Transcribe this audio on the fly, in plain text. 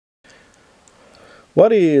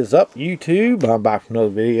What is up, YouTube? I'm back with another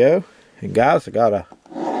video, and guys, I got a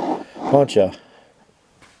bunch of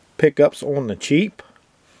pickups on the cheap.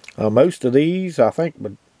 Most of these, I think,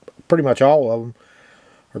 but pretty much all of them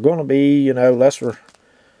are going to be, lesser,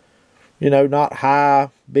 not high,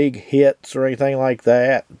 big hits or anything like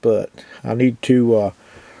that. But I need to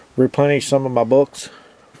replenish some of my books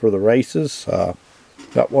for the races.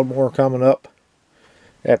 Got one more coming up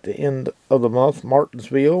at the end of the month,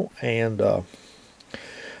 Martinsville, and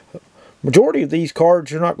majority of these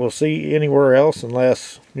cards you're not going to see anywhere else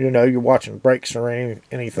unless you're watching breaks or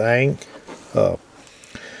anything.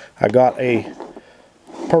 I got a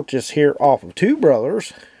purchase here off of Two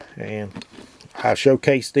Brothers, and I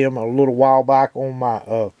showcased them a little while back on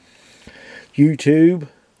my YouTube.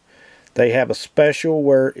 They have a special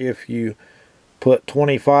where if you put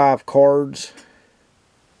 25 cards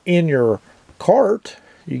in your cart,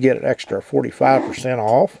 you get an extra 45%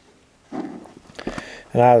 off.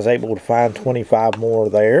 And I was able to find 25 more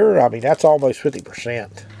there. I mean, that's almost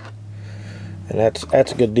 50%. And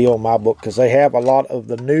that's a good deal in my book, because they have a lot of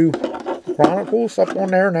the new Chronicles up on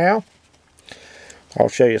there now. I'll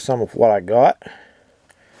show you some of what I got.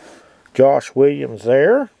 Josh Williams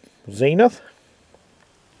there, Zenith.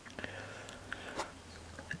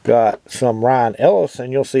 Got some Ryan Ellis,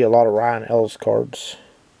 and you'll see a lot of Ryan Ellis cards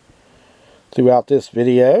throughout this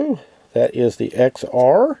video. That is the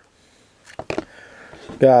XR.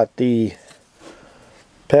 Got the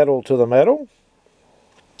Pedal to the Metal.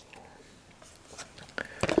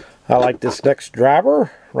 I like this next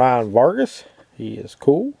driver, Ryan Vargas. He is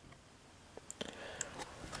cool.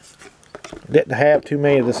 Didn't have too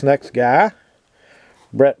many of this next guy,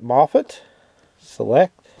 Brett Moffitt.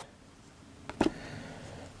 Select.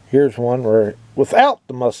 Here's one where without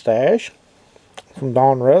the mustache from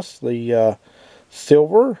Don Russ, the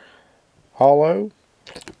silver hollow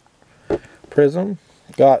prism.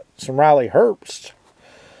 Got some Riley Herbst,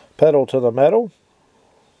 Pedal to the Metal.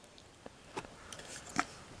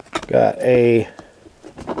 Got a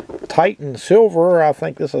Titan Silver, I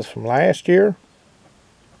think this is from last year.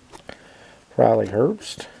 Riley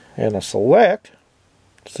Herbst. And a Select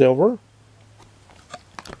Silver.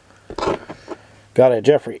 Got a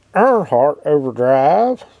Jeffrey Earnhardt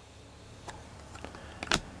Overdrive.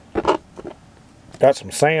 Got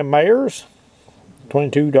some Sam Mayers,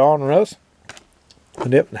 22 Don Russ. I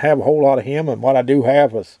didn't have a whole lot of him, and what I do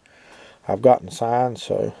have is I've gotten signed,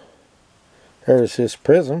 so there's his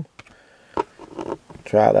prism.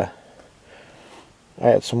 Try to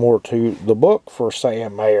add some more to the book for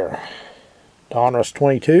Sam Mayer. Don Russ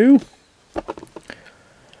 22.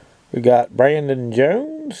 We got Brandon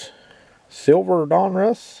Jones, silver Don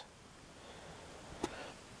Russ.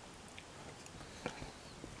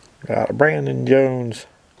 Got a Brandon Jones,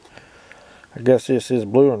 I guess this is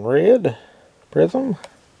blue and red prism.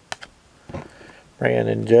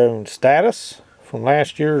 Brandon Jones status from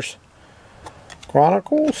last year's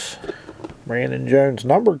Chronicles. Brandon Jones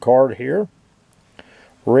numbered card here.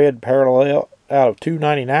 Red parallel out of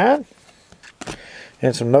 299.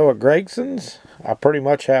 And some Noah Gregsons. I pretty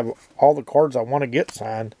much have all the cards I want to get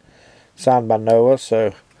signed by Noah,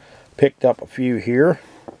 so picked up a few here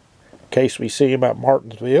in case we see him at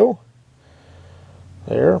Martinsville.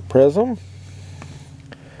 There, prism.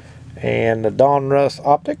 And the Don Russ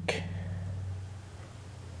Optic.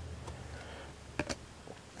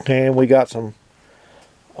 And we got some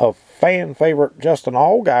a fan favorite Justin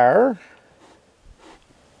Allgaier.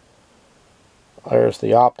 There's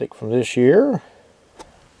the Optic from this year.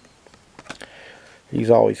 He's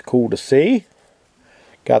always cool to see.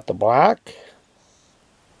 Got the black.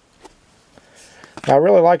 I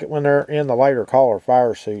really like it when they're in the lighter color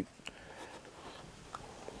fire suit,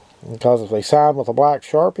 because if they sign with a black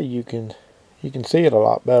Sharpie, you can see it a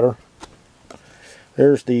lot better.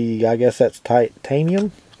 There's the, I guess that's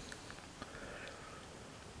titanium.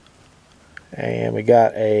 And we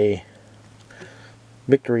got a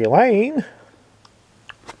Victory Lane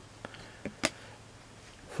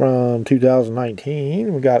from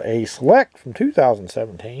 2019. We got a Select from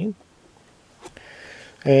 2017.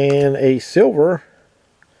 And a silver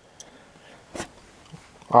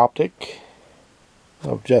Optic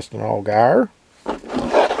of Justin Allgaier.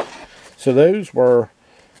 So those were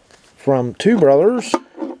from Two Brothers.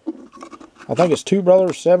 I think it's Two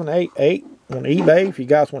Brothers 788 on eBay. If you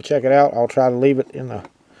guys want to check it out, I'll try to leave it in the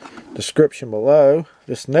description below.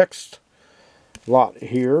 This next lot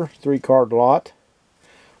here, 3-card lot,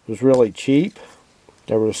 was really cheap.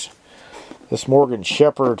 There was this Morgan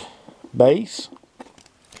Shepherd base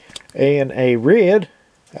and a red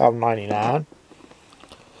out of 99.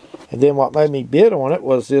 And then what made me bid on it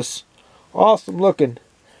was this awesome looking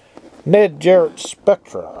Ned Jarrett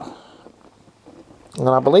Spectra. And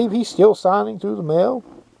I believe he's still signing through the mail.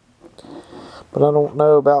 But I don't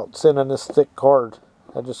know about sending this thick card.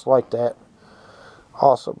 I just like that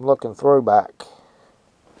awesome looking throwback.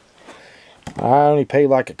 I only paid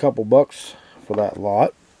like a couple bucks for that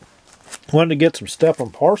lot. Wanted to get some Stephen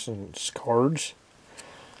Parsons cards.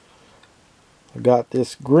 I got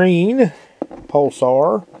this green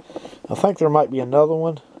Pulsar. I think there might be another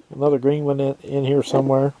one, another green one in here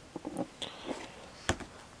somewhere.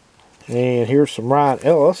 And here's some Ryan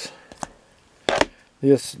Ellis.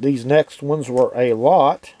 These next ones were a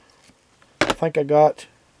lot. I think I got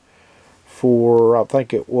for, I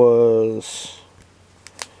think it was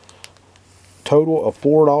total of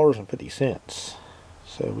 $4.50.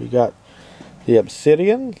 So we got the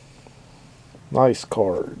Obsidian, nice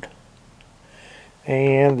card,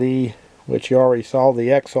 and the, which you already saw, the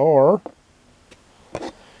XR.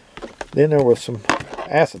 Then there was some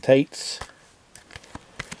acetates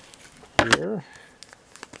here,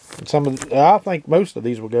 and some of I think most of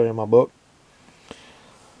these will go in my book.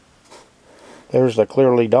 There's the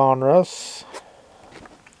Clearly Donruss,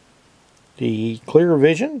 the Clear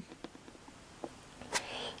Vision,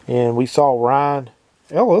 and we saw Ryan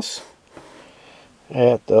Ellis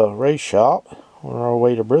at the race shop on our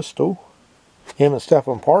way to Bristol. Him and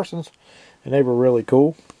Stephen Parsons, and they were really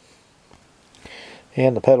cool.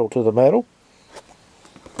 And the Pedal to the Metal.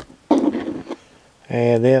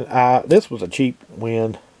 And then this was a cheap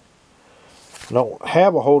win. I don't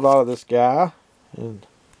have a whole lot of this guy, and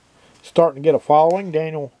starting to get a following.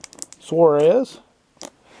 Daniel Suarez,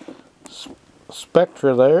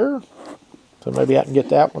 Spectra there, so maybe I can get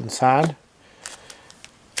that one signed.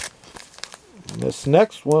 And this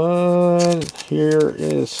next one here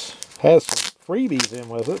has some freebies in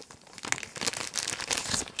with it.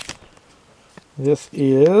 This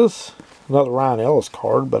is another Ryan Ellis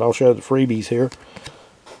card, but I'll show the freebies here.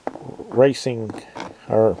 Racing,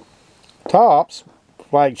 or Tops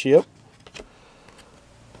flagship.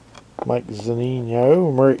 Mike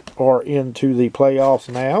Zunino. We are into the playoffs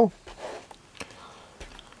now.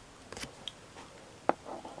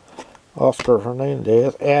 Oscar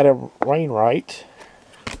Hernandez. Adam Wainwright.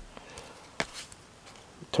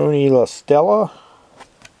 Tony La Stella.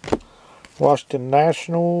 Washington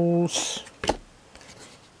Nationals.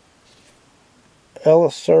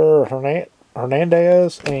 Eliser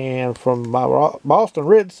Hernandez, and from my Boston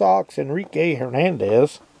Red Sox, Enrique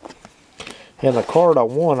Hernandez. And the card I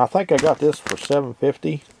won, I think I got this for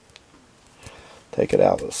 $7.50. Take it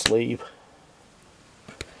out of the sleeve.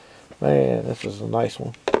 Man, this is a nice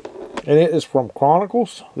one. And it is from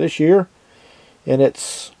Chronicles this year. And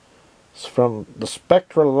it's from the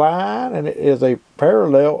Spectra line, and it is a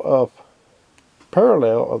parallel of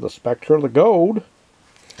the Spectra, the gold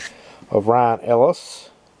of Ryan Ellis.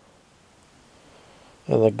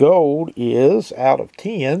 And the gold is out of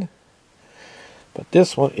 10, but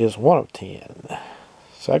this one is 1 of 10.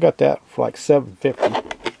 So I got that for like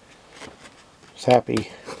 $7.50. Was happy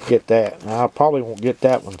to get that. Now I probably won't get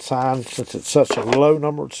that one signed since it's such a low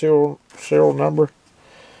numbered serial number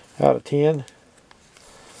out of 10.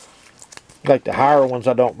 Like the higher ones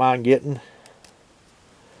I don't mind getting,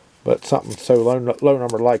 but something so low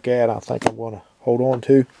number like that I think I'm going to hold on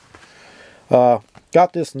to.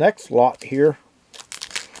 Got this next lot here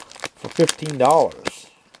for $15.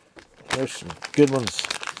 There's some good ones.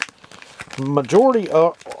 The majority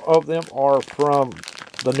of them are from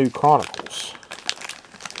the new Chronicles.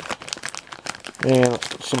 And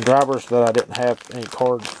some drivers that I didn't have any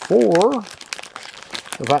cards for.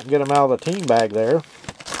 If I can get them out of the team bag there.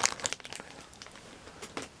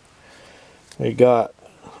 We got,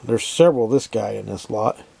 there's several of this guy in this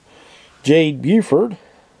lot. Jade Buford.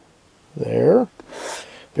 There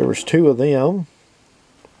was 2 of them.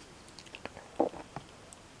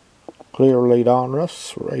 Clearly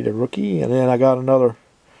Donruss, rated rookie. And then I got another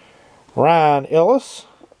Ryan Ellis,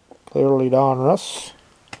 Clearly Donruss.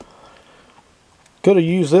 Could have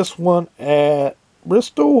used this one at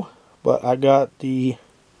Bristol, but I got the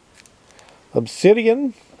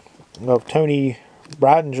Obsidian of Tony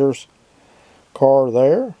Bridinger's car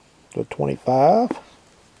there, the 25.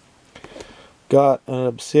 Got an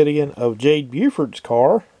Obsidian of Jade Buford's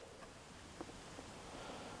car.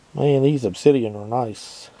 Man, these Obsidian are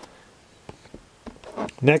nice.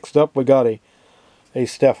 Next up, we got a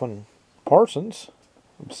Stephen Parsons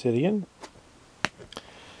Obsidian.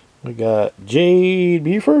 We got Jade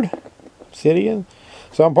Buford Obsidian.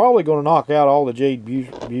 So I'm probably going to knock out all the Jade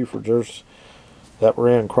Bufords that were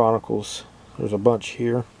in Chronicles. There's a bunch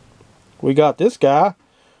here. We got this guy.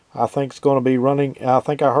 I think it's going to be running. I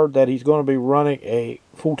think I heard that he's going to be running a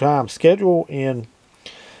full-time schedule in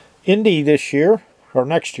Indy this year, or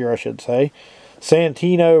next year I should say,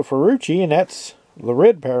 Santino Ferrucci, and that's the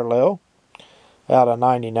red parallel out of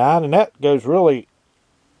 99, and that goes really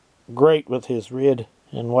great with his red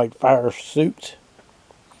and white fire suit.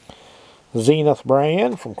 Zenith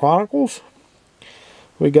brand from Chronicles.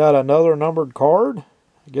 We got another numbered card.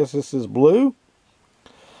 I guess this is blue.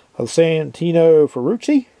 Of Santino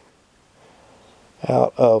Ferrucci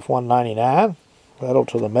out of 199. Pedal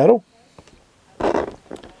to the metal.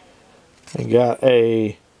 We got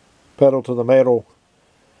a pedal to the metal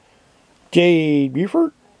Jade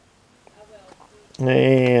Buford.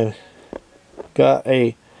 And got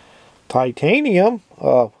a titanium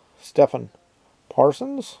of Stephen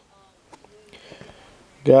Parsons.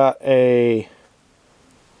 Got a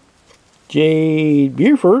Jade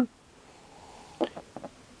Buford.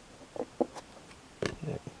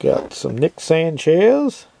 Got some Nick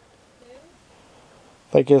Sanchez.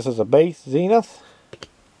 I think this is a base Zenith.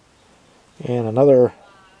 And another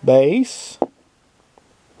base.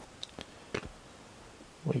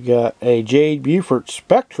 We got a Jade Buford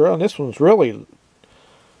Spectra, and this one's really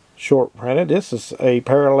short printed. This is a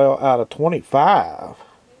parallel out of 25.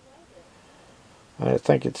 I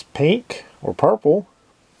think it's pink or purple.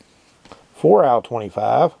 4 out of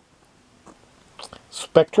 25.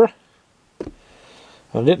 Spectra.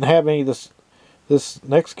 I didn't have any of this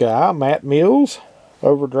next guy, Matt Mills,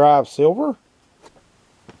 Overdrive Silver.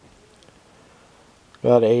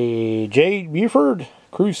 Got a Jade Buford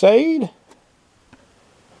Crusade.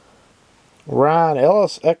 Ryan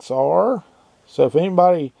Ellis XR. So if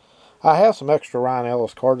anybody, I have some extra Ryan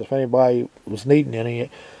Ellis cards if anybody was needing any.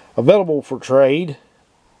 Available for trade.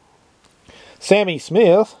 Sammy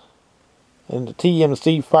Smith in the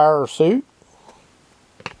TMC Fire Suit.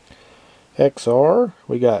 XR.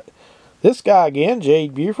 We got this guy again,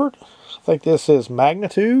 Jade Buford. I think this is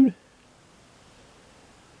Magnitude.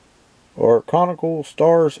 Or Chronicles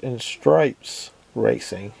Stars and Stripes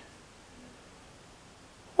Racing.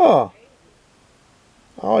 Oh.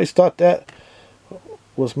 I always thought that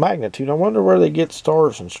was Magnitude. I wonder where they get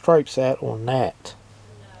Stars and Stripes at on that.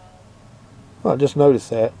 Well, I just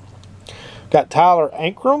noticed that. Got Tyler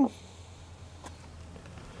Ankrum.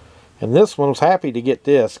 And this one was happy to get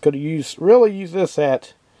this. Could have really used this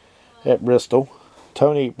at Bristol.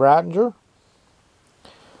 Tony Bridinger.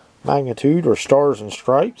 Magnitude or Stars and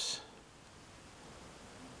Stripes.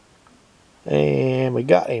 And we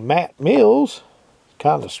got a Matt Mills.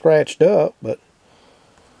 Kind of scratched up, but.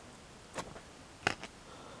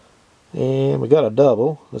 And we got a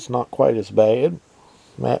double. That's not quite as bad.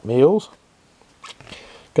 Matt Mills.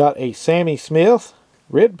 Got a Sammy Smith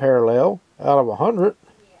red parallel out of 100.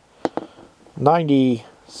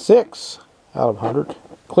 96 out of 100.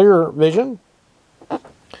 Clear vision. And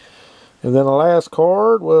then the last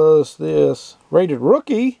card was this rated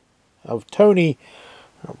rookie of Tony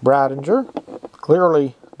Bridinger.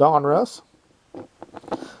 Clearly Donruss.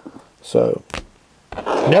 So,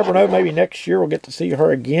 you never know, maybe next year we'll get to see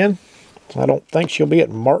her again. I don't think she'll be at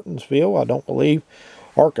Martinsville. I don't believe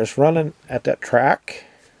Arca's running at that track.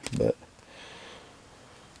 But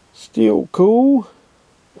still cool.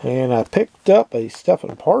 And I picked up a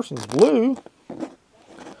Stephen Parsons Blue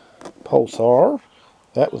Pulsar.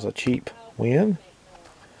 That was a cheap win.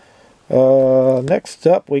 Next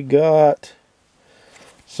up we got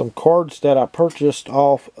some cards that I purchased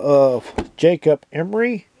off of Jacob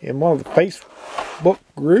Emery in one of the Facebook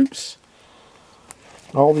groups.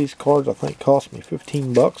 All these cards I think cost me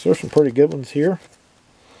 15 bucks. There's some pretty good ones here.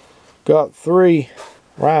 Got 3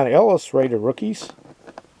 Ryan Ellis rated rookies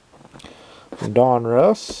from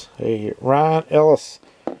Donruss. A Ryan Ellis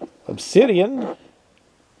Obsidian.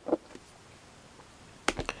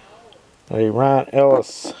 A Ryan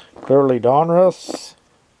Ellis Clearly Donruss.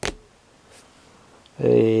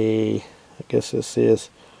 I guess this is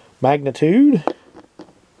Magnitude.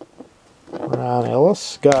 Ryan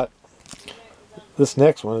Ellis. Got this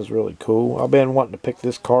next one is really cool. I've been wanting to pick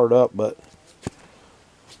this card up, but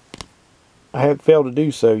I haven't failed to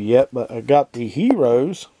do so yet. But I got the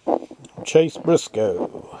Heroes Chase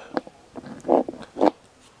Briscoe.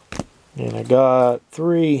 And I got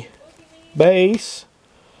 3 base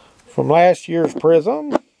from last year's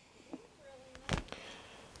Prism.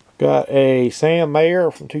 Got a Sam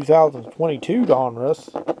Mayer from 2022 Donruss.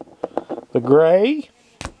 The gray.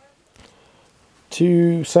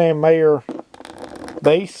 2 Sam Mayer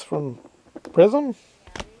base from Prism.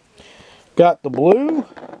 Got the blue.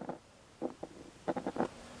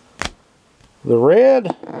 The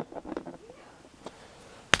red.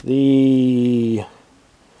 I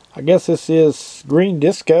guess this is Green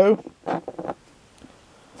Disco.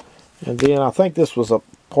 And then I think this was a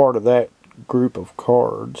part of that group of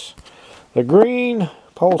cards. The green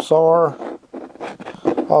Pulsar,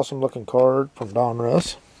 awesome looking card from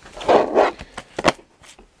Donruss.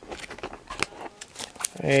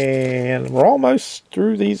 And we're almost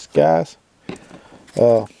through these guys.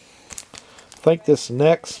 I think this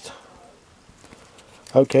next,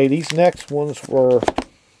 okay, these next ones were,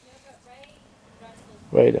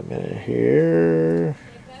 wait a minute here.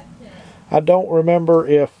 I don't remember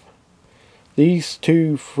if these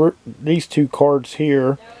two cards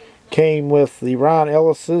here came with the Ryan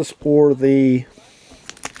Ellis's or the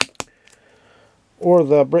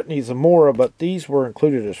Brittany Zamora, but these were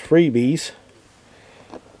included as freebies.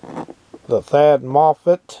 The Thad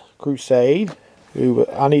Moffitt Crusade, who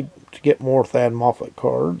I need to get more Thad Moffitt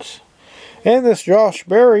cards, and this Josh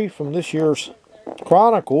Berry from this year's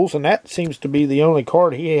Chronicles, and that seems to be the only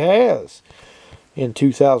card he has in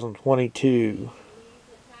 2022.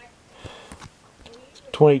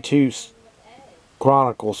 22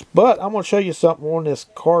 Chronicles. But I'm going to show you something on this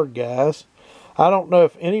card, guys. I don't know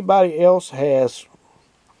if anybody else has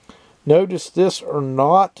noticed this or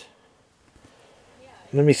not.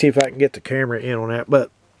 Let me see if I can get the camera in on that.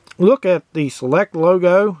 But look at the Select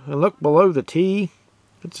logo and look below the T.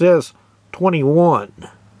 It says 21.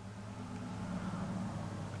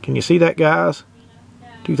 Can you see that, guys?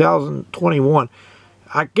 2021.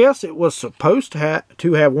 I guess it was supposed to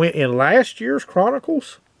have went in last year's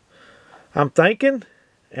Chronicles, I'm thinking,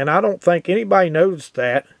 and I don't think anybody noticed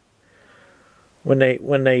that when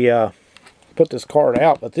they put this card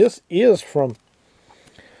out. But this is from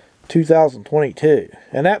 2022,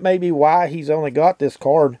 and that may be why he's only got this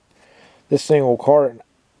card, this single card.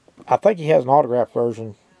 I think he has an autograph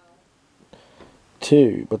version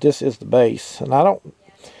too, but this is the base, and I don't.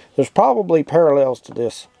 There's probably parallels to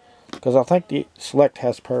this, because I think the Select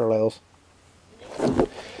has parallels.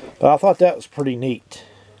 But I thought that was pretty neat.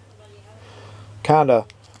 Kind of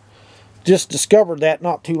just discovered that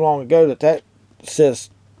not too long ago, that says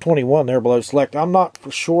 21 there below Select. I'm not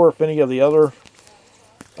for sure if any of the other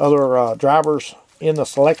drivers in the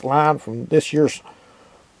Select line from this year's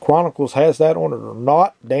Chronicles has that on it or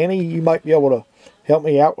not. Danny, you might be able to help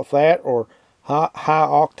me out with that, or high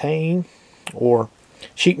octane, or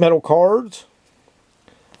sheet metal cards.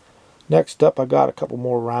 Next up, I got a couple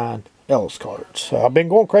more Ryan Ellis cards. I've been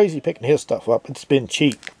going crazy picking his stuff up. It's been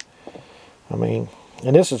cheap. I mean,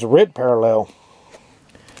 and this is a red parallel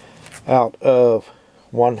out of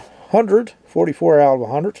 100, 44 out of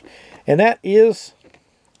 100, and that is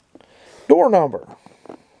door number.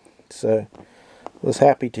 So, was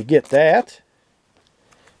happy to get that,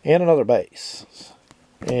 and another base,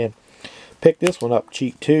 and picked this one up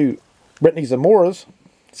cheap too. Brittany Zamora's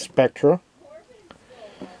Spectra.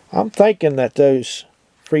 I'm thinking that those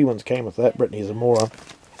free ones came with that Brittany Zamora.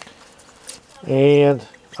 And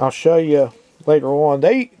I'll show you later on.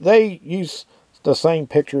 They use the same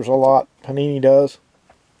pictures a lot, Panini does.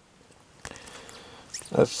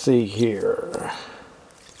 Let's see here.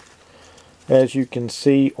 As you can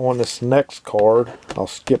see on this next card, I'll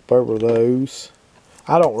skip over those.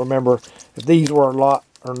 I don't remember if these were a lot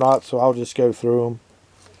or not, so I'll just go through them.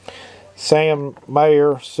 Sam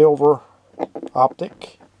Mayer Silver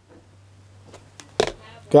Optic.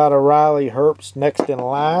 Got a Riley Herbst next in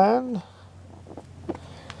line.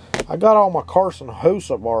 I got all my Carson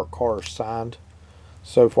Hocevar cars signed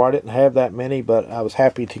so far. I didn't have that many, but I was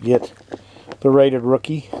happy to get the rated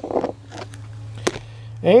rookie.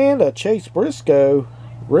 And a Chase Briscoe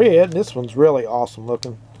red. This one's really awesome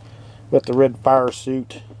looking with the red fire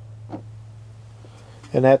suit.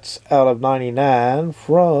 And that's out of 99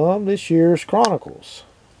 from this year's Chronicles.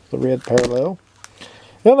 The red parallel.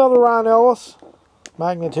 Another Ryan Ellis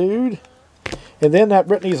Magnitude. And then that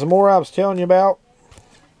Brittany Zamora I was telling you about.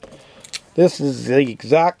 This is the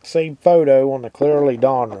exact same photo on the Clearly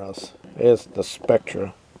Donruss as the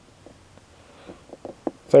Spectra.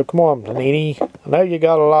 So come on, Panini. I know you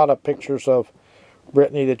got a lot of pictures of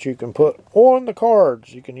Brittany that you can put on the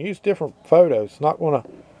cards. You can use different photos. It's not going to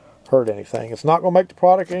hurt anything. It's not going to make the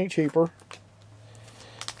product any cheaper.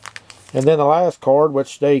 And then the last card,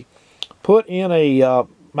 which they put in a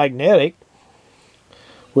magnetic,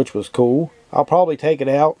 which was cool. I'll probably take it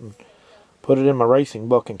out and put it in my racing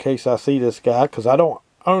book in case I see this guy, because I don't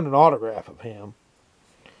own an autograph of him.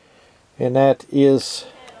 And that is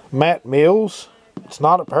Matt Mills. It's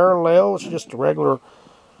not a parallel, it's just a regular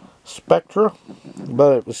Spectra,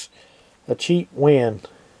 but it was a cheap win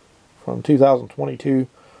from 2022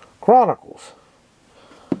 Chronicles.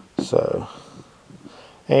 So,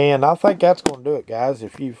 and I think that's going to do it, guys.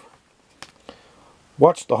 If you've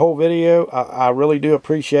watched the whole video, I really do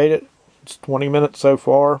appreciate it. It's 20 minutes so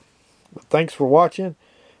far. But thanks for watching,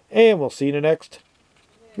 And we'll see you in the next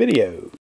video.